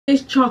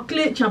It's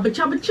chocolate, Chabah,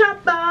 Chabah,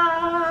 Chabah.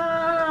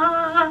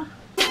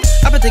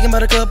 I've been thinking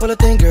about a couple of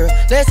things, girl.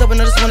 Let's open,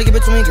 I just wanna get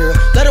between, girl.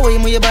 Let the way you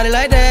move your body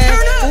like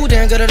that. Ooh,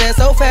 damn, girl, that's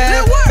so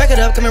fast. Back it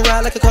up, come and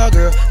ride like a car,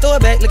 girl. Throw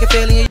it back like a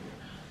feeling.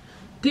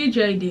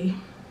 DJD.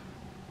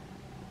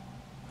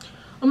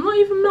 I'm not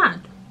even mad.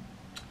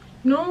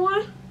 You know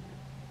why?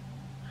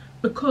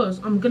 Because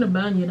I'm gonna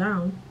burn you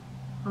down.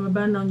 I'm gonna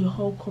burn down your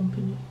whole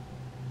company.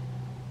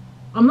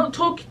 I'm not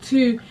talking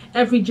to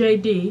every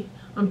JD.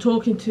 I'm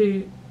talking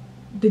to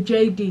the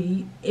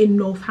JD in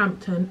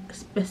Northampton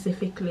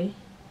specifically.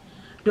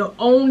 The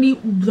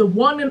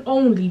one and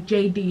only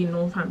JD in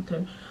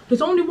Northampton.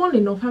 There's only one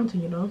in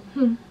Northampton, you know.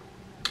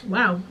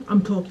 Wow,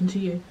 I'm talking to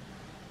you.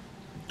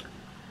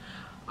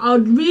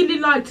 I'd really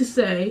like to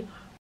say,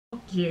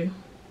 fuck you.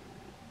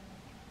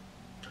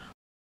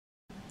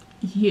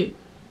 You.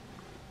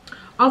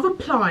 I've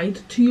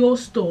applied to your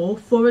store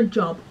for a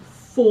job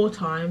 4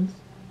 times.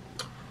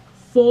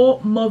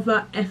 4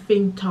 mother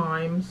effing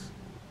times.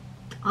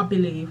 I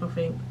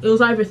think. It was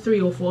either 3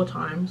 or 4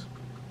 times.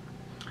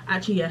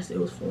 Actually, yes, it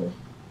was 4.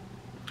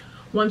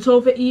 Once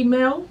over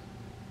email.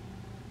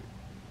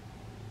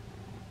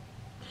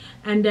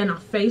 And then I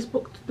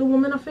Facebooked the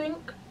woman, I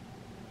think.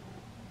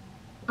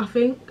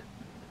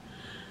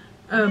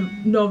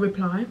 No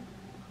reply.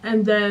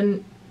 And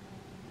then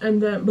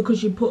because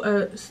she put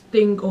a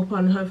thing up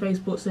on her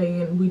Facebook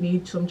saying we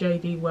need some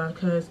JD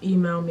workers,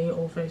 email me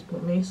or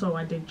Facebook me, so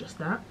I did just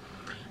that.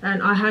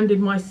 And I handed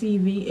my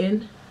CV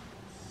in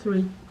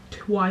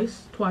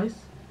twice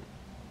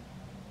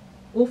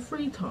or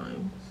 3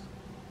 times.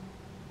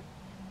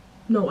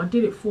 No, I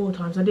did it 4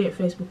 times. I did it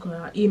Facebook her,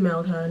 I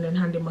emailed her and then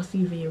handed my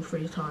CV in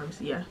 3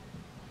 times. Yeah.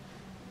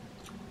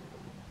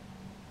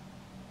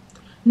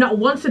 Not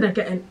once did I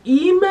get an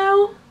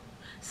email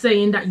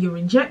saying that you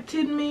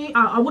rejected me.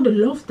 I would have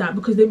loved that,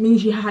 because it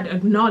means you had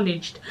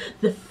acknowledged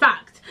the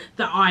fact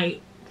that I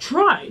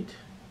tried.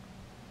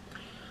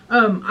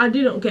 I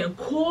didn't get a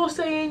call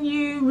saying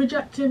you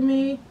rejected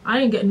me. I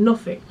ain't get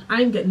nothing.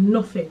 And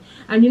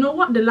you know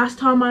what? The last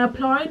time I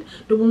applied,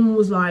 the woman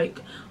was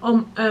like,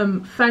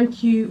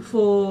 thank you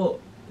for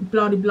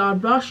blah blah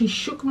blah. She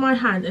shook my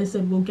hand and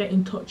said, we'll get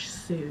in touch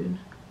soon.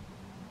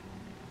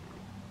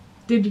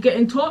 Did you get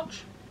in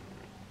touch?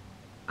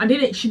 I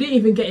didn't. She didn't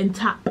even get in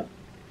tap.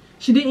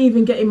 She didn't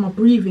even get in my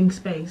breathing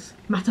space.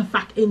 Matter of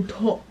fact, in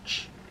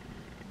touch.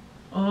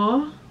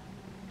 Oh,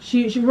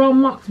 she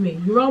wrong-marked me.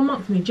 You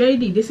wrong-marked me.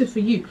 JD, this is for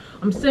you.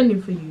 I'm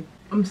sending for you.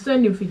 I'm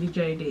sending for you,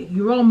 JD.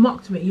 You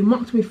wrong-marked me. You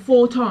mocked me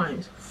 4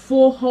 times.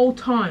 4 whole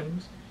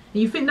times.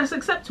 And you think that's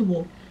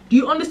acceptable? Do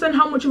you understand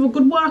how much of a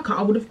good worker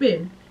I would have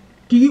been?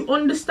 Do you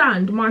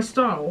understand my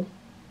style?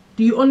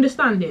 Do you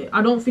understand it?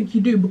 I don't think you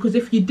do, because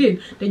if you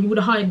did, then you would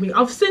have hired me.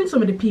 I've seen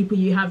some of the people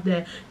you have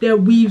there. Their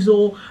weaves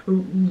all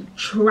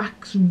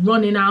tracks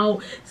running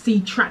out,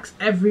 see tracks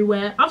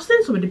everywhere. I've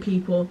seen some of the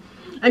people.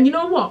 And you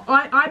know what?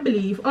 I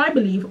believe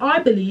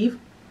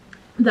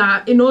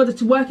that in order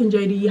to work in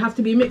JD, you have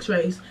to be mixed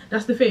race.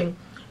 That's the thing.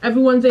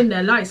 Everyone's in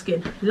there light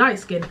skin.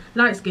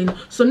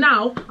 So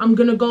now I'm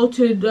gonna go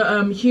to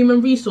the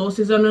human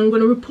resources and I'm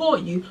gonna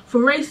report you for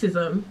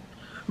racism,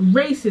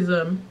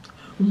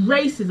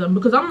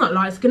 because I'm not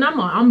light skin, am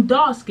I? I'm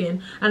dark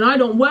skin and I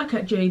don't work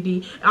at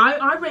JD.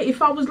 I rate,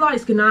 if I was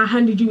light skin and I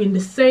handed you in the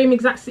same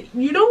exact,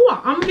 you know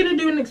what, I'm gonna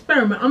do an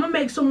experiment. I'm gonna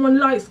make someone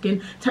light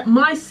skin, take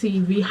my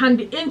CV,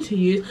 hand it into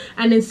you,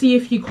 and then see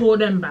if you call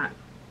them back.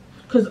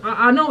 Because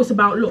I know it's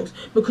about looks,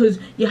 because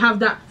you have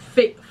that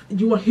fake,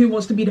 who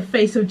wants to be the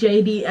face of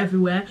JD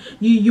everywhere.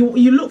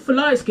 You look for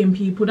light skin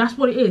people. That's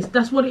what it is.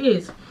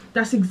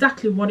 That's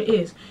exactly what it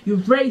is. You're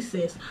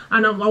racist,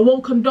 and I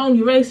won't condone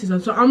your racism.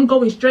 So I'm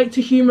going straight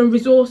to human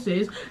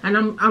resources, and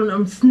I'm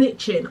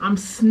snitching. I'm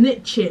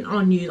snitching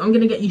on you. I'm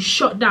gonna get you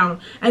shut down,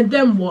 and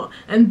then what?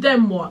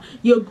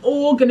 You're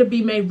all gonna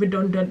be made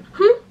redundant.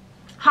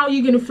 How are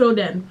you gonna feel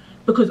then?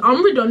 Because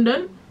I'm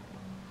redundant.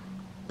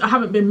 I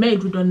haven't been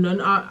made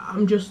redundant.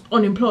 I'm just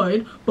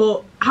unemployed.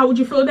 But how would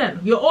you feel then?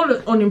 You're all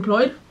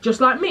unemployed, just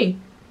like me.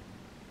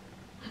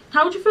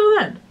 How would you feel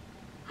then?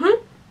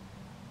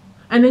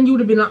 And then you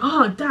would have been like,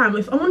 oh damn,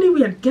 if only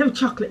we had given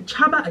Chocolate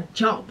Chabah a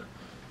job.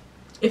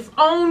 If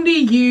only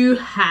you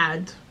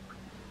had.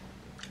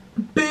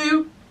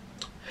 Boo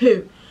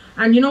hoo.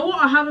 And you know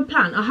what? I have a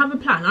plan.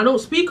 I don't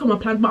speak on my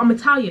plan, but I'm gonna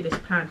tell you this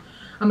plan.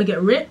 I'm gonna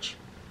get rich,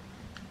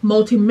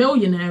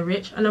 multi-millionaire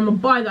rich, and I'm gonna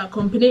buy that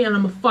company and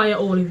I'm gonna fire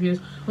all of you.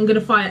 I'm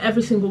gonna fire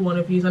every single one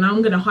of you, and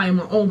I'm gonna hire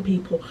my own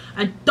people,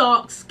 a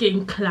dark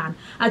skin clan.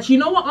 Actually, you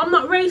know what, I'm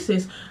not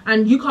racist,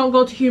 and you can't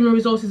go to human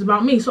resources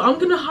about me, so I'm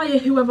gonna hire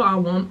whoever I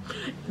want,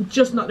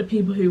 just not the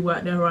people who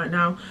work there right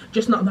now,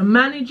 just not the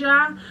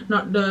manager,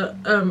 not the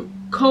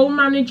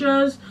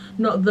co-managers,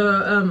 not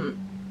the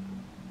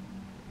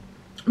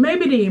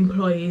maybe the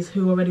employees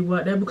who already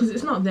work there, because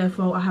it's not their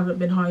fault I haven't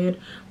been hired,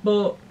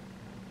 but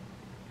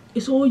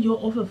it's all your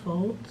other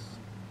faults.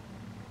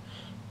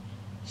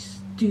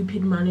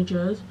 Stupid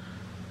managers.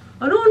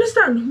 I don't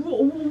understand.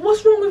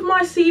 What's wrong with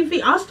my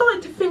CV? I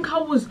started to think I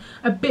was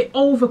a bit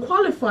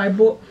overqualified,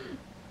 but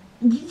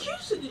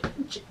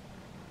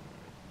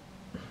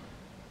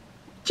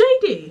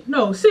JD,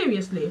 no,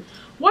 seriously,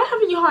 why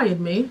haven't you hired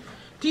me?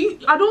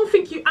 I don't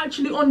think you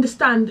actually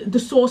understand the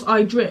sauce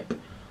I drip.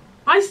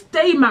 I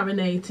stay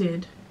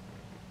marinated.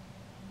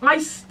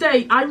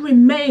 I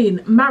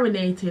remain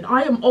marinated.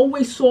 I am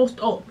always sauced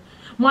up.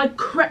 My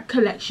crepe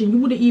collection, you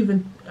wouldn't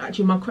even,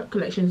 actually my crepe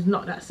collection is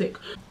not that sick.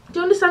 Do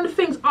you understand the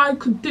things I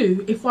could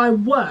do if I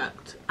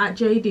worked at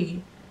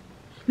JD?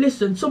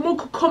 Listen, someone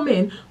could come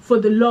in for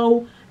the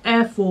low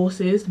Air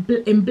Forces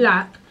in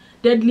black.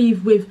 They'd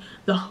leave with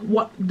the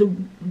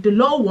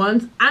low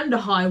ones and the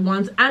high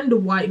ones and the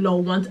white low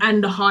ones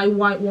and the high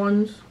white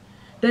ones.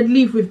 They'd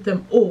leave with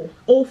them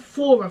all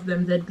 4 of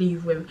them they'd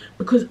leave with,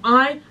 because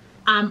I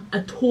am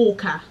a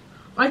talker.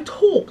 I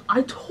talk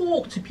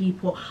to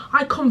people.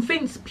 I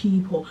convince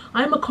people.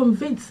 I'm a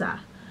convincer.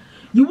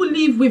 You will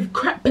leave with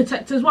crepe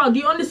protect as well. Do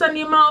you understand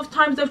the amount of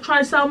times they've tried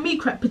to sell me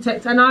crepe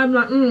protect and I'm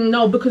like,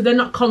 no, because they're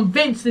not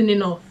convincing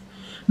enough.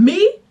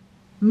 Me,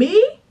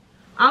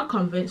 I'll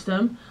convince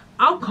them.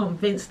 I'll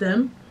convince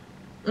them.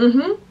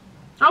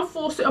 I'll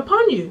force it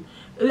upon you.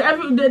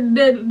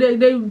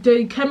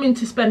 They came in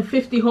to spend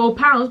 50 whole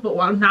pounds, but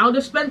well, now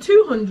they've spent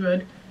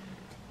 200.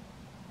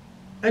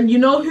 And you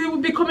know who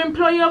will become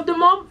employee of the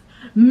month?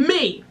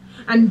 Me.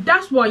 And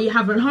that's why you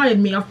haven't hired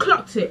me. I've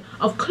clocked it.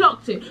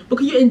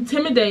 Because you're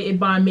intimidated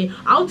by me.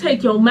 I'll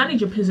take your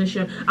manager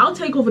position. I'll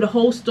take over the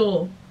whole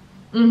store.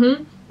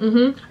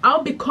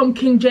 I'll become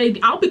King JD.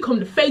 I'll become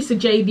the face of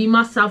JD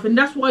myself, and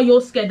that's why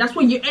you're scared. That's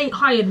why you ain't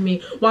hired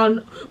me.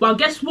 Well,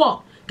 guess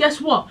what?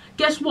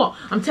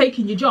 I'm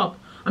taking your job.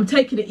 I'm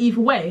taking it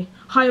either way.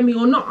 Hire me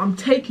or not, I'm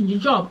taking your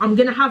job. I'm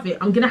gonna have it.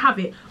 I'm gonna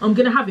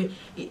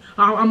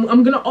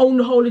own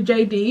the whole of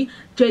JD.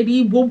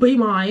 JD will be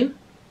mine.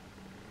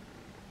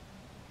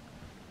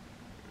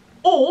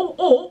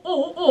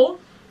 Or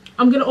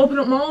I'm gonna open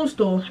up my own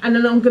store, and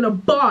then I'm gonna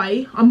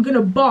buy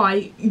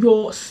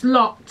your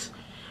slot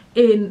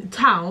in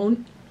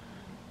town,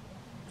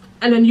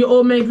 and then you're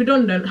all made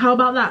redundant. How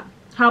about that?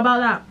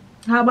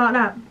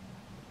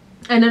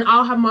 And then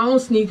I'll have my own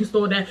sneaker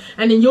store there,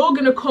 and then you're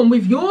gonna come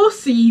with your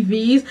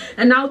CVs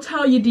and I'll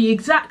tell you the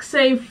exact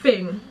same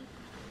thing.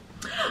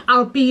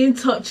 I'll be in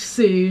touch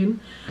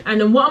soon.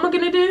 And then what am I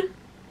gonna do?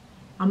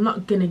 I'm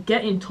not gonna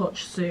get in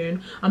touch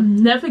soon. I'm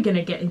never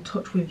gonna get in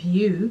touch with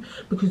you,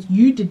 because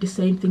you did the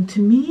same thing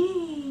to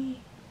me.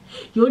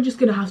 You're just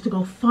gonna have to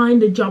go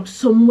find a job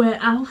somewhere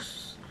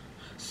else,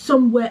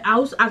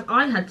 as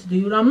I had to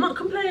do. I'm not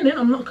complaining.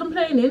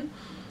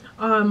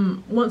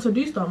 Once I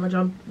do start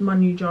my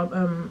new job,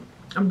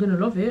 I'm gonna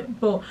love it.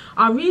 But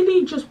I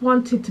really just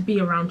wanted to be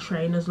around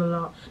trainers a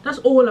lot. That's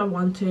all I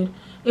wanted.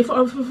 If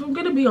I'm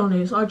gonna be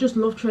honest, I just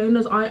love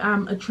trainers. I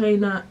am a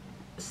trainer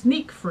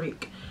sneak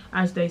freak,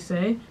 as they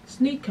say.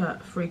 Sneaker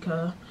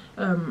freaker,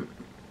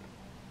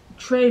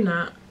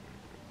 trainer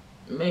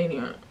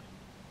maniac.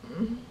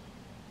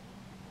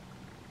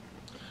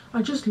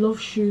 I just love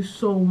shoes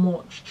so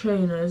much,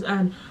 trainers,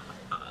 and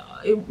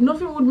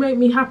nothing would make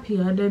me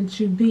happier than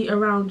to be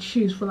around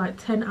shoes for like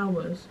 10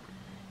 hours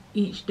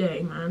each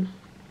day, man.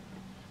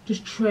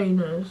 Just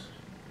trainers,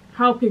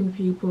 helping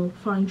people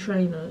find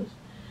trainers,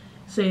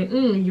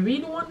 saying, you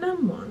really want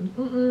them ones?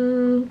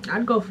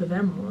 I'd go for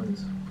them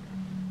ones.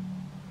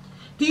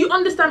 Do you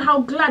understand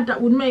how glad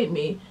that would make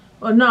me?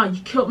 Or no,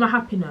 you killed my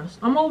happiness.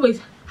 I'm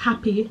always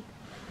happy,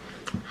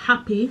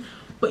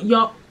 but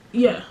yeah,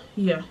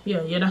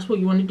 that's what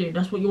you want to do.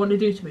 That's what you want to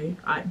do to me.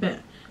 I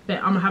bet I'm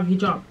gonna have your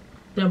job.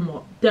 Then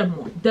what?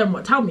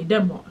 Tell me,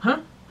 then what? Huh?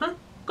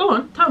 Go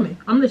on, tell me.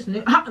 I'm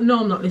listening. No,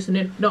 I'm not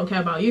listening. Don't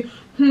care about you.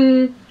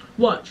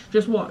 Watch,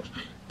 just watch.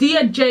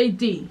 Dear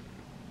JD,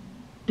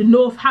 the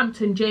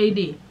Northampton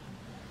JD.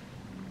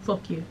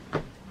 Fuck you.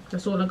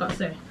 That's all I gotta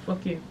say.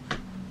 Fuck you.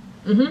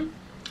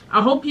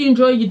 I hope you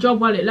enjoy your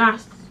job while it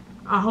lasts.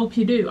 I hope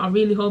you do. I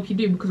really hope you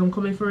do, because I'm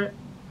coming for it.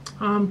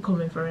 I'm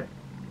coming for it.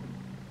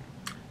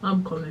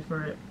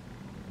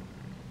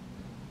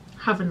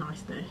 Have a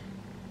nice day.